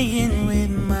she's playing with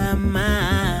my mind.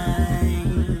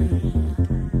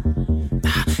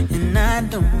 And I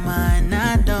don't mind,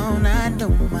 I don't mind.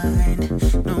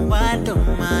 No, I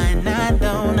don't mind, I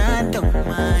don't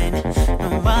mind.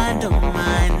 No, I don't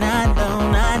mind, I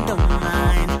don't mind.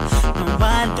 No,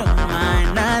 I don't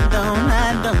mind, I don't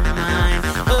mind.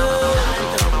 Oh,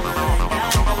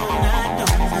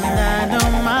 I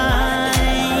don't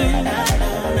mind.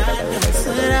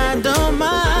 Said I don't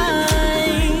mind.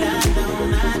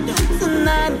 And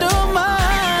I don't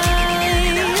mind.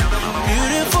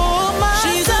 Beautiful monster.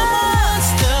 She's a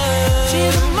monster.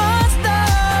 She's a monster.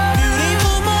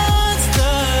 Beautiful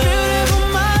monster. Beautiful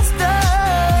monster.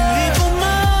 Beautiful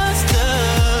monster.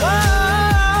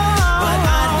 But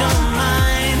I don't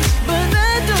mind. But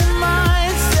I don't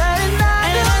mind. Said I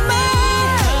don't mind.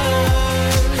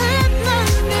 And I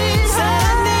need her. Said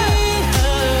I need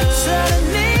her. Said I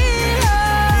need her.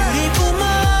 Beautiful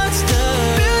monster.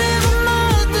 Beautiful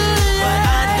monster. But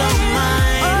I don't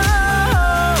mind.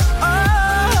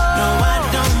 No, I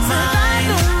don't mind. I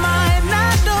don't mind.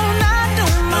 I don't mind.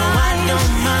 No, I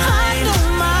don't mind. I don't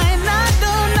mind. I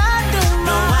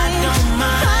don't No, I don't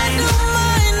mind. I don't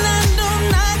mind.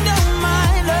 I don't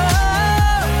mind.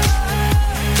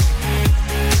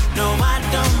 No, I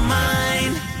don't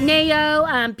mind. Neo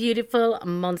and Beautiful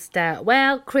Monster.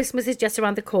 Well, Christmas is just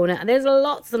around the corner and there's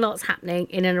lots and lots happening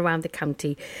in and around the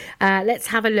county. Let's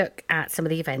have a look at some of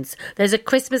the events. There's a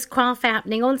Christmas craft fair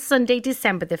happening on Sunday,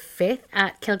 December the 5th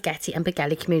at Kilgetty and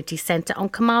Begelly Community Centre on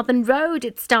Carmarthen Road.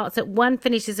 It starts at 1,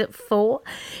 finishes at 4.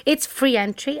 It's free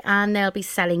entry and they'll be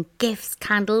selling gifts,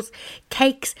 candles,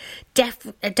 cakes,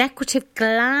 decorative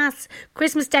glass,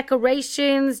 Christmas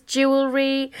decorations,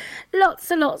 jewellery, lots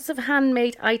and lots of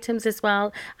handmade items as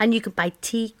well. And you can buy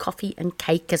tea, coffee and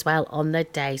cake as well on the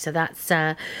day. So that's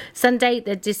Sunday,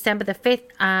 the December the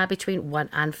 5th, between 1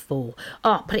 and 4.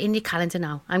 Oh, put it in your calendar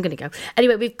now. I'm going to go.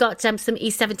 Anyway, we've got some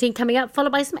E17 coming up,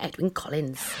 followed by some Edwin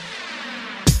Collins.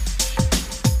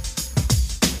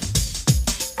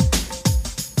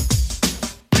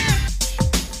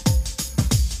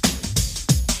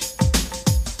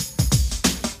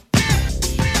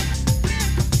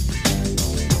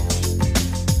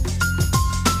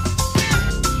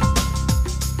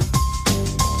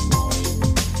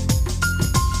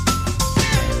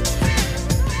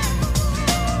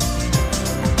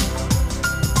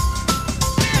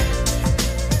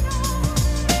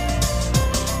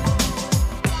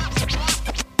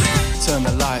 Turn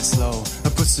the lights low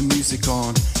and put some music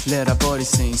on. Let our body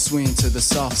sing, swing to the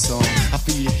soft song. I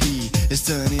feel your heat, it's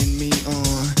turning me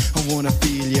on. I wanna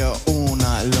feel you all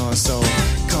night long. So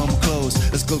come close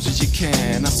as you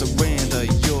can. I surrender,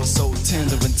 you're so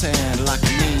tender and tan. Like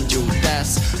an angel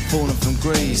that's fallen from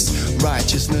grace.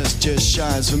 Righteousness just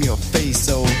shines from your face.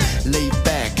 So lay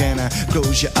back and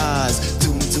close your eyes.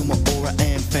 Tune into my aura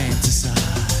and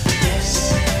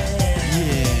fantasize.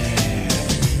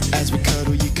 Yeah, as we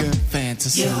cuddle you can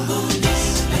fantasize.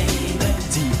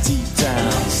 Deep, deep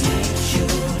down.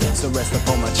 So rest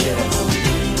upon my chest.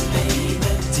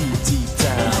 Deep, deep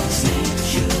down.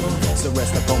 So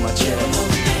rest upon my chest.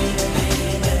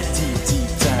 Deep,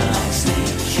 deep down.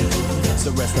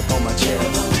 So rest upon my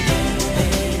chest.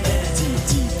 Deep,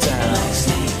 deep down.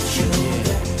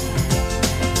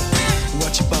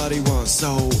 What your body wants,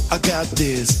 so I got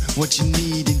this. What you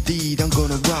need indeed, I'm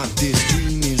gonna rock this.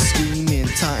 Dreaming, screaming,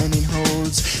 tightening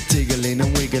holds, tiggling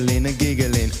and wiggling and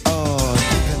giggling. Oh,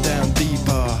 digging down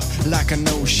deeper like an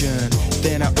ocean.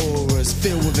 Then our auras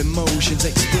filled with emotions,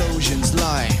 explosions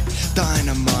like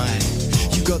dynamite.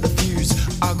 You got the fuse,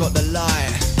 I got the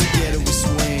light. Together we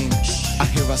swing. I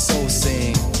hear our soul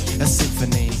sing a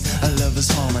symphony, a lover's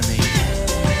harmony.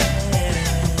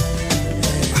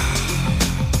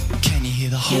 Can you hear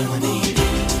the harmony?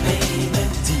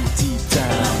 Deep, deep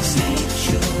down.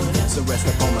 So rest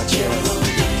upon my chest.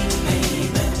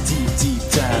 Deep, deep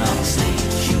down.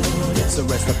 So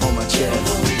rest upon my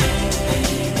chest.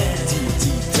 Deep,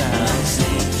 deep down.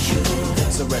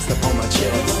 So rest upon my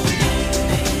chest.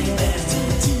 Deep,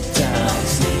 deep down.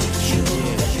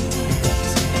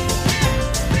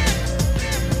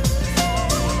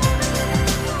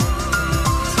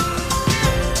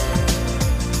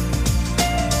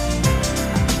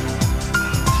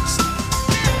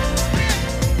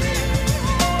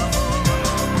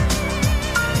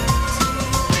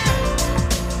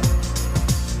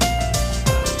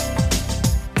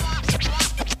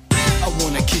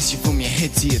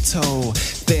 To your toe,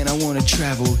 then I wanna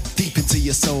travel deep into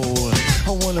your soul.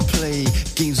 I wanna play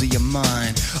games with your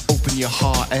mind, open your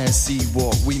heart and see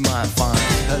what we might find.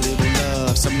 A little love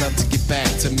some love to get back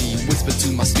to me. Whisper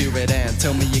to my spirit and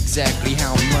tell me exactly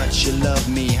how much you love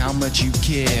me, how much you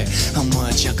care, how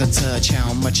much I can touch,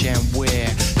 how much and where.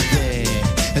 There,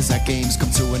 as our games come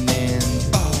to an end,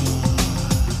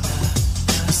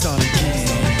 we start again.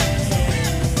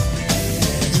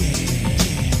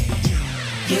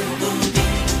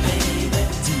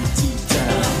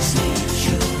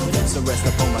 So rest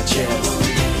up on my chest.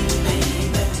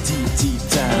 Deep, deep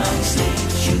down.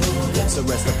 So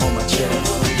rest up on my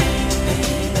chest.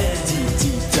 Deep,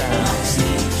 deep down.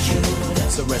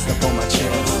 So rest up on my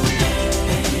chest.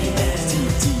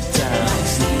 Deep, deep down.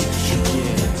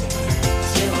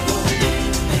 Yeah.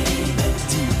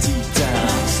 Deep, deep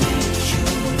down.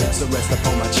 So rest up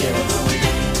on my chest.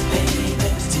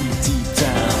 Deep, deep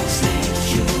down.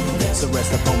 So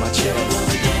rest up on my chest.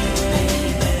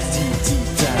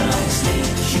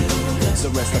 So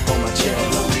rest up on my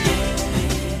chest.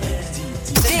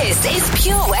 This is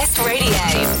Pure West Radio.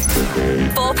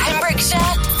 For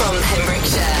Pembrokeshire, from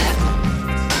Pembrokeshire.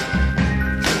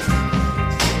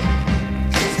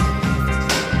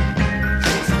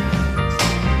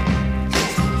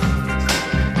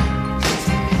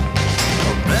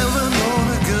 I've never known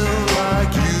a girl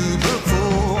like you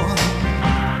before.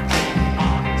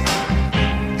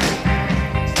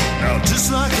 Now just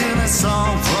like in a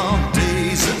song from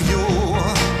days of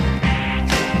yore,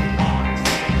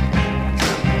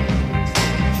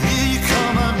 here you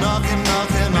come a knocking,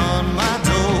 knocking on my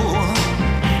door.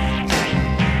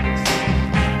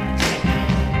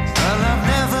 And I've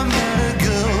never met a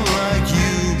girl like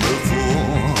you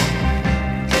before.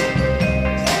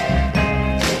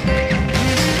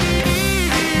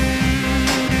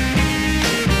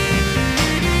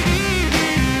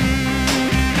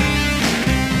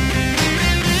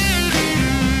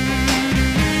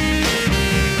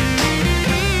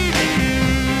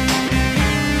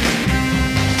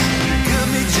 Give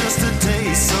me just a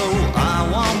taste, so I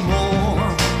want more.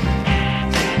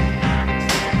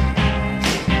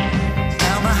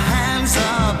 Now my hands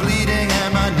are bleeding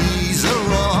and my knees are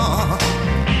raw.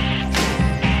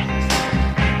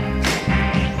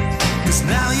 'Cause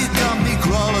now you got me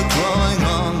crawling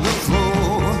on the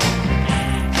floor.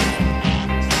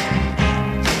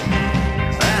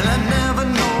 And I've never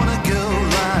known a girl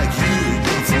like you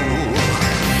before.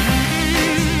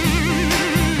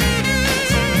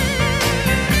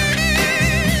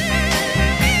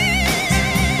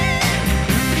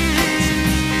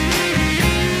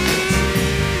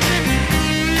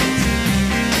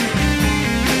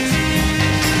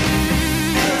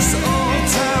 This old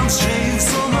town's changed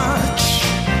so much.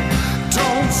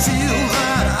 Don't feel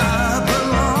that I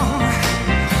belong.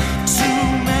 Too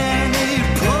many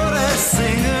protest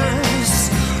singers,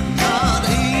 not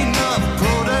enough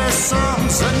protest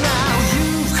songs. And now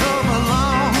you've come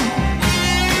along.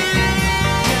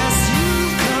 Yes,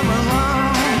 you've come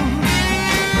along.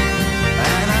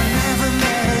 And I never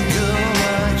met a girl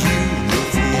like you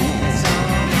before.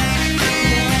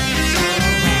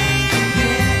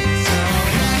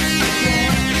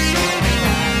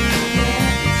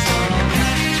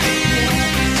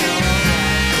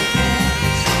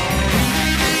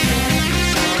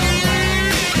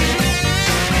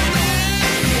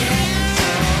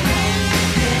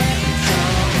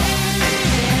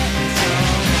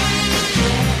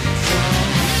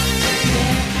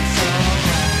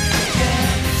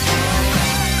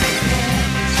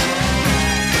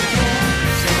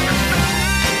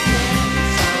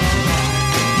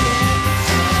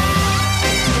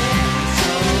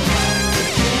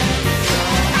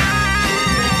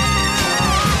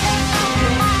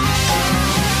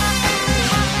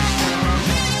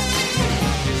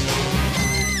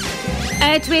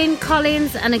 Edwin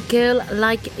Collins and A Girl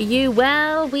Like You.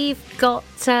 Well, we've got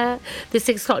the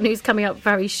 6 o'clock news coming up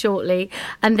very shortly,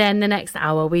 and then the next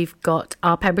hour we've got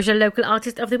our Pembrokeshire Local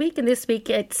Artist of the Week, and this week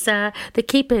it's The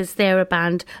Keepers. They're a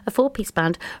band, a 4-piece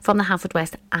band from the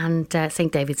Haverfordwest and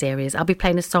St David's areas. I'll be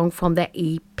playing a song from their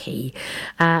EP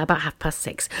about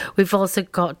 6:30. We've also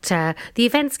got the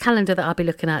events calendar that I'll be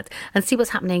looking at and see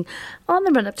what's happening on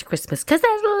the run up to Christmas, because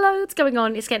there's loads going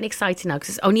on. It's getting exciting now because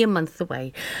it's only a month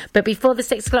away. But before the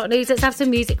 6 o'clock news, let's have some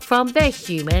music from the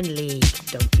Human League.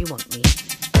 Don't You Want Me?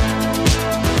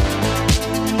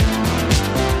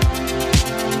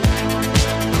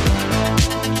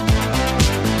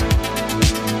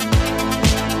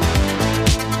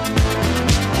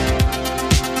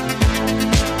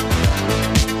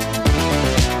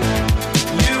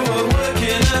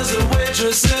 As a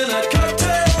waitress in a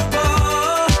cocktail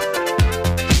bar,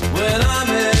 when I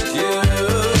met you,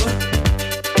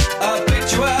 I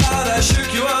picked you out, I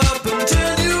shook you up and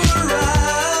turned you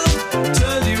around,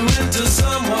 turned you into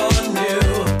someone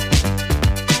new.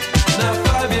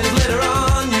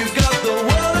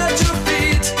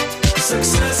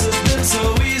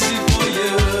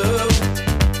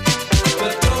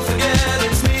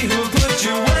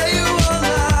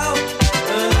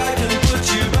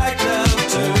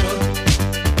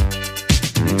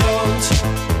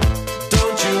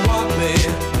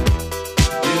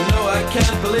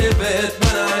 bit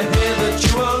when I hear that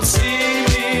you won't see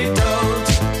me.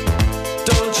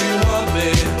 Don't you want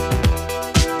me?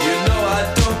 You know I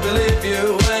don't believe you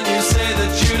when you say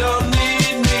that you don't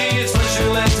need me. It's much too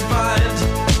late to find.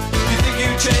 You think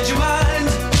you change your mind?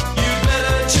 You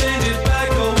better change it back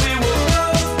or we will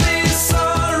both be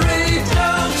sorry.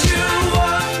 Don't you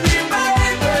want me,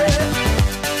 baby?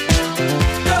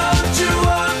 Don't you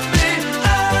want me?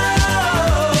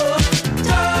 Oh,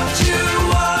 don't you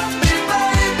want me,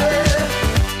 baby?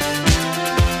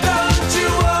 Don't you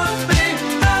want me?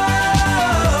 Oh.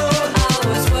 I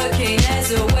was working as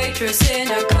a waitress in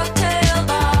a cocktail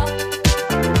bar.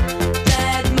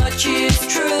 That much is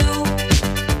true.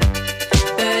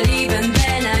 But even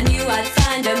then I knew I'd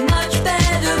find a much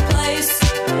better place,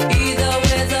 either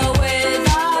with or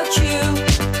without you.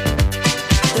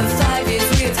 The 5 years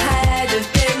we've had have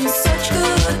been such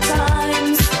good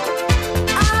times.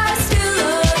 I still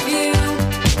love you,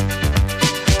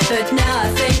 but now I